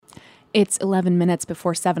It's 11 minutes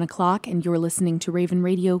before 7 o'clock, and you're listening to Raven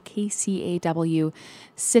Radio KCAW.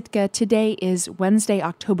 Sitka. Today is Wednesday,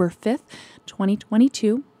 October 5th,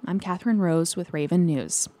 2022. I'm Catherine Rose with Raven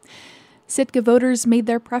News. Sitka voters made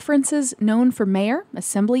their preferences known for mayor,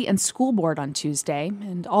 assembly, and school board on Tuesday,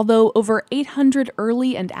 and although over 800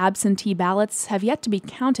 early and absentee ballots have yet to be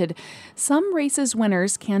counted, some races'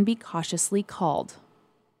 winners can be cautiously called.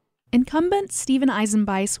 Incumbent Steven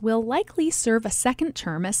Eisenbeis will likely serve a second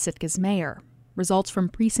term as Sitka's mayor. Results from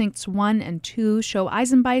precincts 1 and 2 show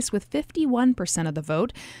Eisenbeis with 51% of the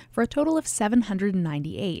vote for a total of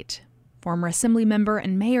 798. Former Assemblymember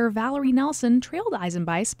and Mayor Valerie Nelson trailed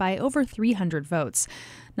Eisenbeis by over 300 votes.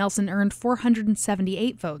 Nelson earned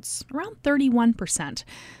 478 votes, around 31%,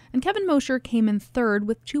 and Kevin Mosher came in third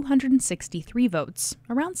with 263 votes,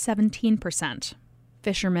 around 17%.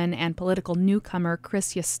 Fisherman and political newcomer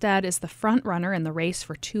Chris Yested is the frontrunner in the race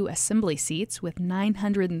for 2 assembly seats with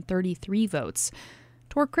 933 votes.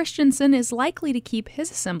 Tor Christensen is likely to keep his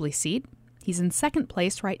assembly seat. He's in second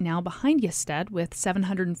place right now behind Yested with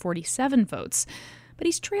 747 votes, but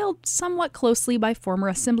he's trailed somewhat closely by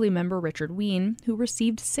former Assemblymember Richard Wien, who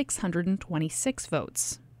received 626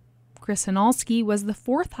 votes. Chris Hanalski was the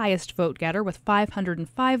 4th highest vote getter with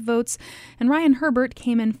 505 votes, and Ryan Herbert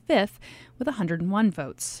came in 5th with 101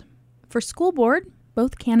 votes. For school board,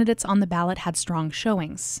 both candidates on the ballot had strong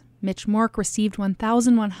showings. Mitch Mork received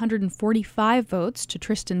 1,145 votes to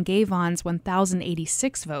Tristan Gavon's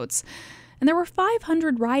 1,086 votes, and there were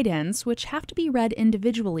 500 write-ins, which have to be read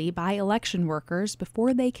individually by election workers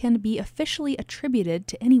before they can be officially attributed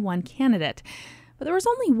to any one candidate. But there was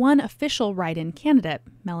only one official write-in candidate,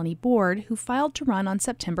 Melanie Board, who filed to run on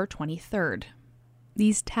September 23rd.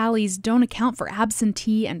 These tallies don't account for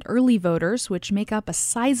absentee and early voters, which make up a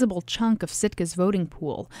sizable chunk of Sitka's voting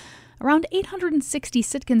pool. Around 860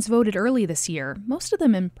 Sitkans voted early this year, most of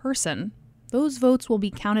them in person. Those votes will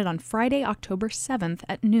be counted on Friday, October 7th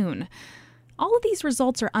at noon. All of these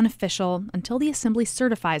results are unofficial until the Assembly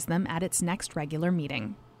certifies them at its next regular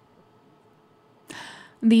meeting.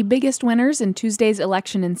 The biggest winners in Tuesday's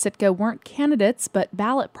election in Sitka weren't candidates, but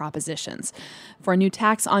ballot propositions for a new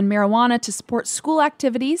tax on marijuana to support school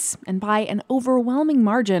activities and by an overwhelming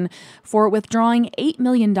margin for withdrawing $8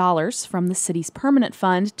 million from the city's permanent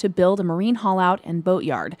fund to build a marine haulout and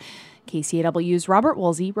boatyard. KCAW's Robert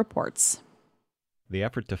Woolsey reports. The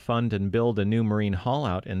effort to fund and build a new marine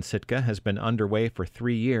haulout in Sitka has been underway for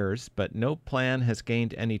 3 years, but no plan has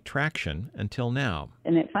gained any traction until now.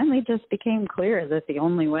 And it finally just became clear that the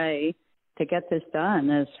only way to get this done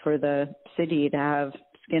is for the city to have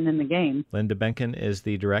skin in the game. Linda Benken is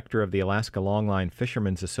the director of the Alaska Longline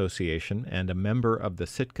Fishermen's Association and a member of the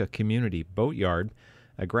Sitka Community Boatyard,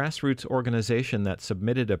 a grassroots organization that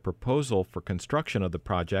submitted a proposal for construction of the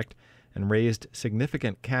project and raised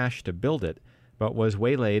significant cash to build it, but was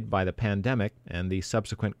waylaid by the pandemic and the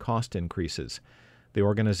subsequent cost increases. The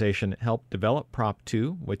organization helped develop Prop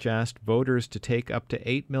 2, which asked voters to take up to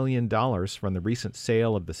 $8 million from the recent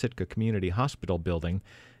sale of the Sitka Community Hospital building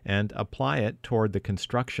and apply it toward the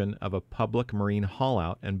construction of a public marine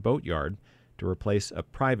haulout and boatyard to replace a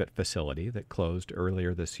private facility that closed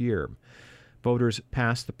earlier this year. Voters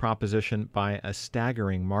passed the proposition by a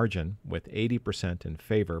staggering margin, with 80% in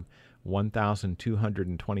favor,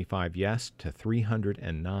 1,225 yes to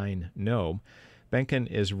 309 no. Benken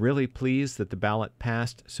is really pleased that the ballot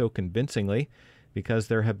passed so convincingly because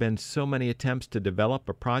there have been so many attempts to develop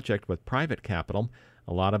a project with private capital.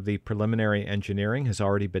 A lot of the preliminary engineering has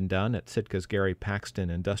already been done at Sitka's Gary Paxton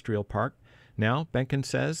Industrial Park. Now, Benken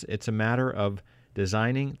says it's a matter of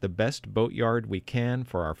designing the best boatyard we can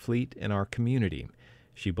for our fleet and our community.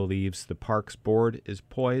 She believes the park's board is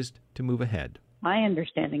poised to move ahead. My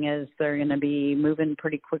understanding is they're going to be moving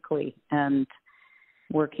pretty quickly and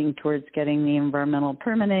working towards getting the environmental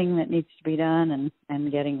permitting that needs to be done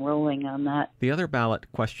and getting rolling on that. The other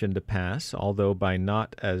ballot question to pass, although by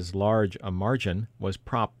not as large a margin, was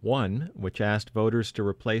Prop 1, which asked voters to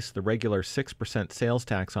replace the regular 6% sales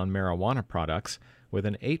tax on marijuana products with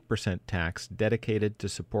an 8% tax dedicated to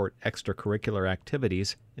support extracurricular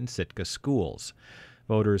activities in Sitka schools.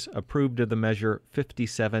 Voters approved of the measure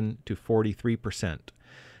 57 to 43%.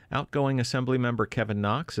 Outgoing Assemblymember Kevin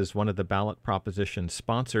Knox is one of the ballot proposition's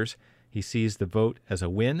sponsors. He sees the vote as a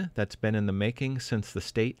win that's been in the making since the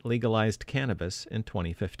state legalized cannabis in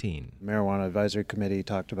 2015. Marijuana Advisory Committee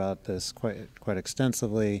talked about this quite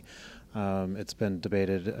extensively. It's been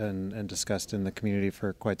debated and discussed in the community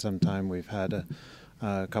for quite some time. We've had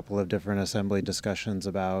a couple of different assembly discussions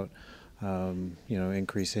about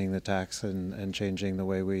increasing the tax and changing the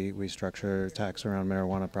way we structure tax around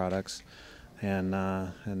marijuana products.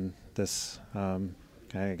 And this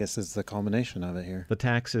I guess is the culmination of it here. The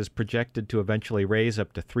tax is projected to eventually raise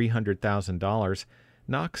up to $300,000.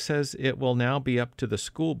 Knox says it will now be up to the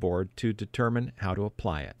school board to determine how to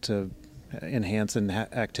apply it. To enhance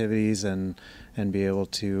activities and be able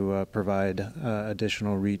to provide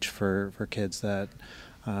additional reach for kids that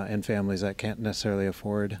and families that can't necessarily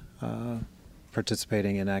afford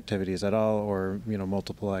participating in activities at all, or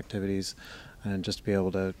multiple activities, and just be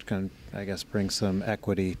able to bring some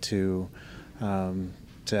equity to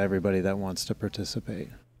everybody that wants to participate.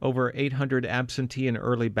 Over 800 absentee and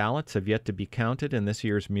early ballots have yet to be counted in this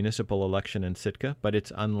year's municipal election in Sitka, but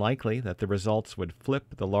it's unlikely that the results would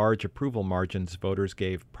flip the large approval margins voters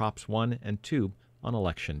gave Props 1 and 2 on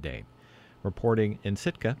Election Day. Reporting in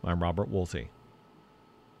Sitka, I'm Robert Woolsey.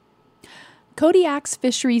 Kodiak's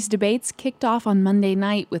fisheries debates kicked off on Monday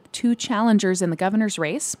night with two challengers in the governor's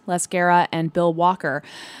race, Les Guerra and Bill Walker.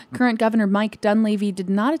 Current Governor Mike Dunleavy did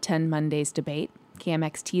not attend Monday's debate.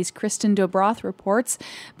 KMXT's Kristen Dobroth reports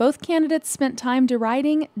both candidates spent time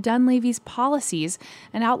deriding Dunleavy's policies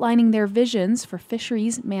and outlining their visions for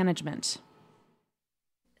fisheries management.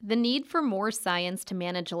 The need for more science to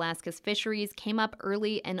manage Alaska's fisheries came up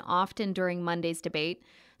early and often during Monday's debate.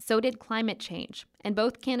 So did climate change. And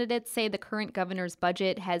both candidates say the current governor's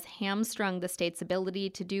budget has hamstrung the state's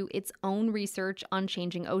ability to do its own research on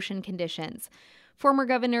changing ocean conditions. Former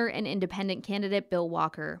governor and independent candidate Bill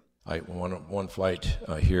Walker. I went one flight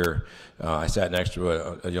here. I sat next to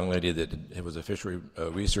a young lady that was a fishery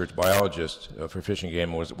research biologist for Fish and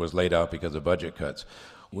Game, was laid out because of budget cuts.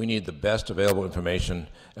 We need the best available information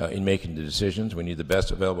in making the decisions. We need the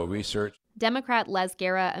best available research. Democrat Les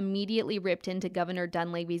Guerra immediately ripped into Governor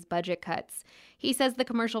Dunleavy's budget cuts. He says the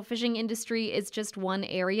commercial fishing industry is just one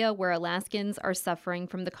area where Alaskans are suffering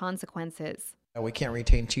from the consequences. We can't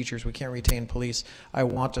retain teachers. We can't retain police. I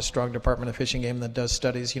want a strong Department of Fish and Game that does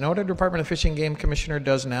studies. You know what a Department of Fish and Game commissioner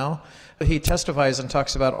does now? He testifies and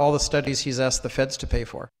talks about all the studies he's asked the feds to pay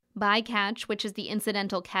for. Bycatch, which is the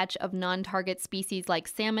incidental catch of non-target species like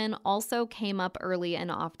salmon, also came up early and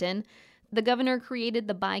often. The governor created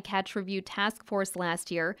the Bycatch Review Task Force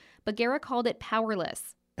last year, but Guerra called it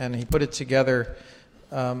powerless. And he put it together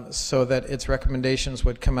so that its recommendations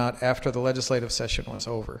would come out after the legislative session was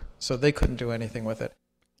over. So they couldn't do anything with it.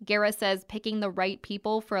 Guerra says picking the right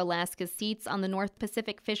people for Alaska's seats on the North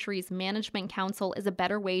Pacific Fisheries Management Council is a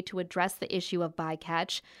better way to address the issue of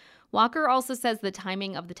bycatch. Walker also says the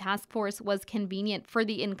timing of the task force was convenient for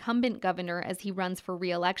the incumbent governor as he runs for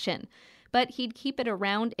re-election, but he'd keep it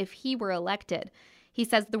around if he were elected. He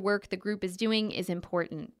says the work the group is doing is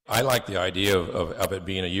important. I like the idea of it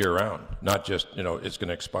being a year-round, not just, it's going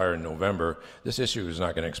to expire in November. This issue is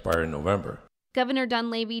not going to expire in November. Governor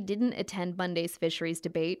Dunleavy didn't attend Monday's fisheries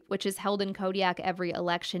debate, which is held in Kodiak every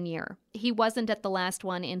election year. He wasn't at the last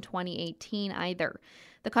one in 2018 either.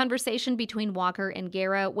 The conversation between Walker and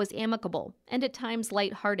Guerra was amicable and at times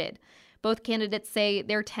lighthearted. Both candidates say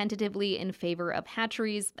they're tentatively in favor of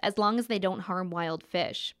hatcheries as long as they don't harm wild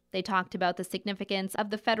fish. They talked about the significance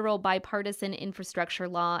of the federal bipartisan infrastructure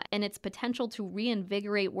law and its potential to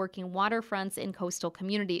reinvigorate working waterfronts in coastal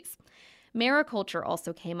communities. Mariculture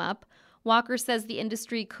also came up. Walker says the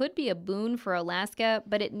industry could be a boon for Alaska,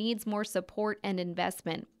 but it needs more support and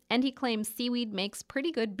investment. And he claims seaweed makes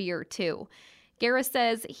pretty good beer, too. Guerra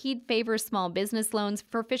says he'd favor small business loans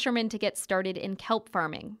for fishermen to get started in kelp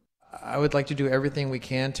farming. I would like to do everything we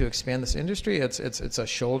can to expand this industry. It's a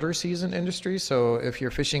shoulder season industry, so if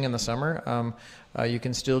you're fishing in the summer, you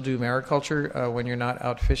can still do mariculture when you're not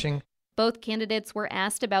out fishing. Both candidates were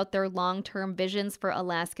asked about their long-term visions for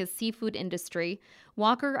Alaska's seafood industry.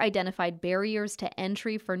 Walker identified barriers to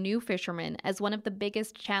entry for new fishermen as one of the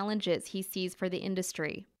biggest challenges he sees for the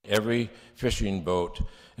industry. Every fishing boat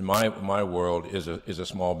in my world is a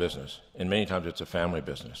small business, and many times it's a family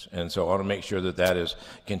business. And so I want to make sure that is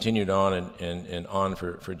continued on and on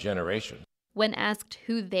for generations. When asked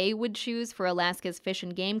who they would choose for Alaska's Fish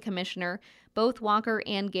and Game Commissioner, both Walker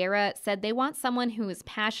and Guerra said they want someone who is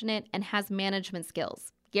passionate and has management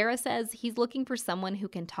skills. Guerra says he's looking for someone who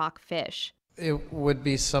can talk fish. It would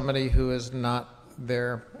be somebody who is not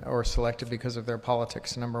there or selected because of their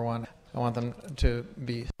politics, number one. I want them to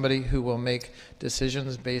be somebody who will make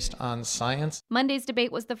decisions based on science. Monday's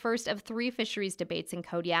debate was the first of 3 fisheries debates in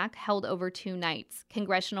Kodiak, held over 2 nights.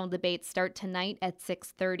 Congressional debates start tonight at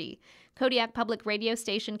 6:30. Kodiak Public Radio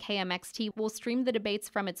station KMXT will stream the debates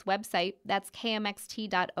from its website. That's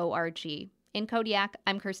kmxt.org. In Kodiak,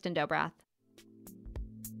 I'm Kristen Dobroth.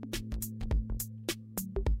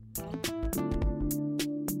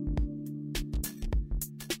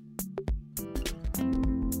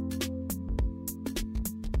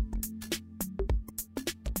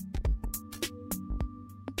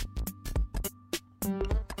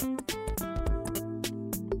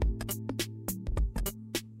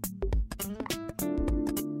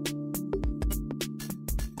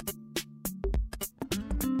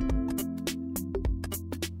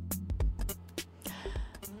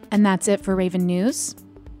 And that's it for Raven News.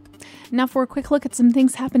 Now for a quick look at some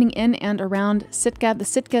things happening in and around Sitka. The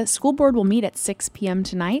Sitka School Board will meet at 6 p.m.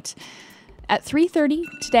 tonight. At 3:30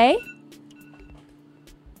 today,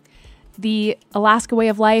 the Alaska Way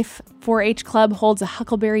of Life 4-H Club holds a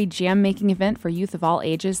Huckleberry jam-making event for youth of all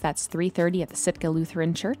ages. That's 3:30 at the Sitka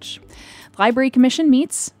Lutheran Church. The Library Commission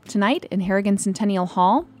meets tonight in Harrigan Centennial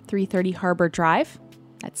Hall, 330 Harbor Drive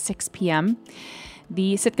at 6 p.m.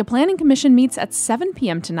 The Sitka Planning Commission meets at 7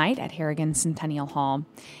 p.m. tonight at Harrigan Centennial Hall.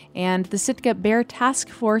 And the Sitka Bear Task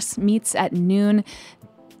Force meets at noon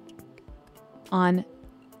on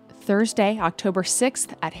Thursday, October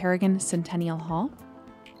 6th at Harrigan Centennial Hall.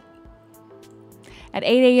 At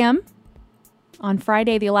 8 a.m. on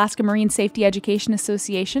Friday, the Alaska Marine Safety Education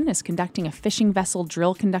Association is conducting a fishing vessel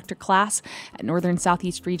drill conductor class at Northern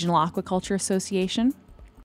Southeast Regional Aquaculture Association.